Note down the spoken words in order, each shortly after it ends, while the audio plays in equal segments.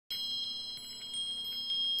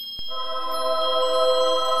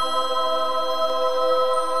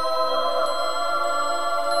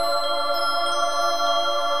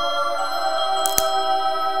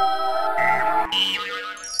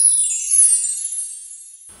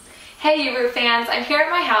Hey Yuru fans, I'm here at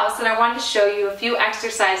my house and I wanted to show you a few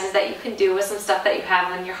exercises that you can do with some stuff that you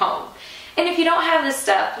have in your home. And if you don't have this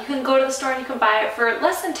stuff, you can go to the store and you can buy it for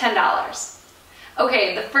less than $10.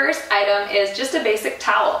 Okay, the first item is just a basic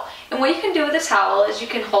towel. And what you can do with a towel is you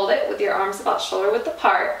can hold it with your arms about shoulder width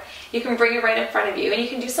apart. You can bring it right in front of you and you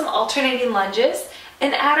can do some alternating lunges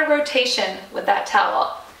and add a rotation with that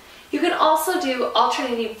towel. You can also do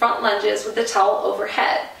alternating front lunges with the towel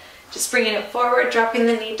overhead. Just bringing it forward, dropping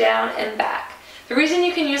the knee down and back. The reason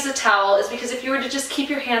you can use a towel is because if you were to just keep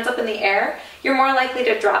your hands up in the air, you're more likely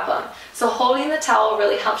to drop them. So holding the towel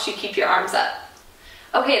really helps you keep your arms up.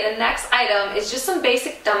 Okay, the next item is just some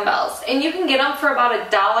basic dumbbells, and you can get them for about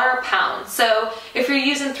 $1 a pound. So if you're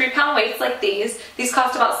using 3-pound weights like these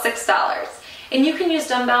cost about $6. And you can use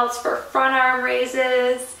dumbbells for front arm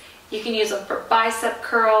raises, you can use them for bicep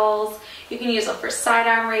curls, you can use them for side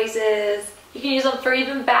arm raises, you can use them for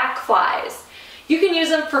even back flies. You can use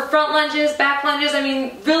them for front lunges, back lunges. I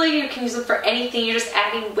mean, really you can use them for anything. You're just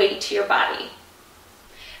adding weight to your body.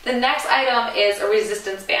 The next item is a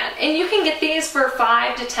resistance band. And you can get these for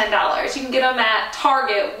 $5 to $10. You can get them at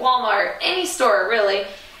Target, Walmart, any store really.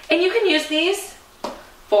 And you can use these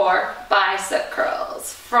for bicep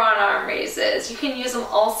curls, front arm raises. You can use them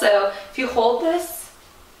also, if you hold this,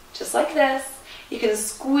 just like this, you can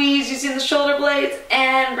squeeze using the shoulder blades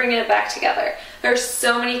and bring it back together. There are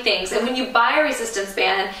so many things, and when you buy a resistance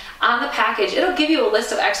band on the package, it'll give you a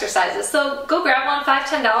list of exercises. So go grab one, $5,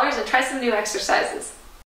 $10, and try some new exercises.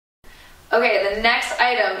 Okay, the next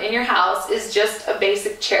item in your house is just a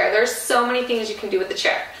basic chair. There's so many things you can do with the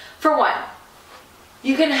chair. For one,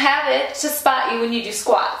 you can have it to spot you when you do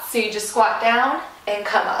squats. So you just squat down and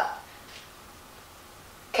come up.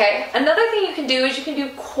 Okay, another thing you can do is you can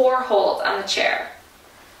do core holds on the chair.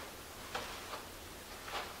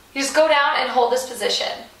 You just go down and hold this position.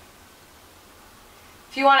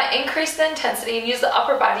 If you want to increase the intensity and use the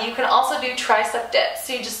upper body, you can also do tricep dips.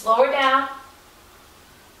 So you just lower down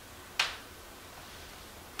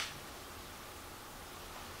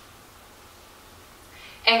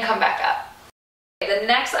and come back up. The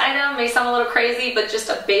next item may sound a little crazy, but just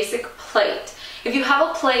a basic plate. If you have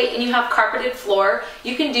a plate and you have carpeted floor,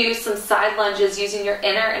 you can do some side lunges using your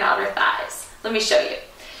inner and outer thighs. Let me show you.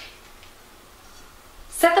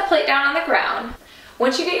 Set the plate down on the ground.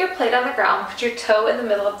 Once you get your plate on the ground, put your toe in the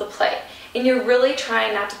middle of the plate. And you're really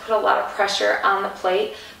trying not to put a lot of pressure on the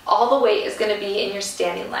plate. All the weight is going to be in your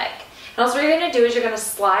standing leg. And also what you're going to do is you're going to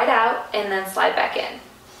slide out and then slide back in.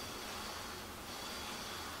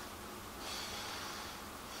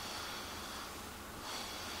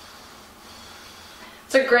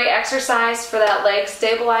 It's a great exercise for that leg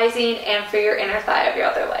stabilizing and for your inner thigh of your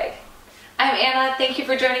other leg. I'm Anna. Thank you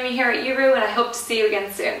for joining me here at Yuru, and I hope to see you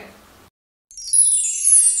again soon.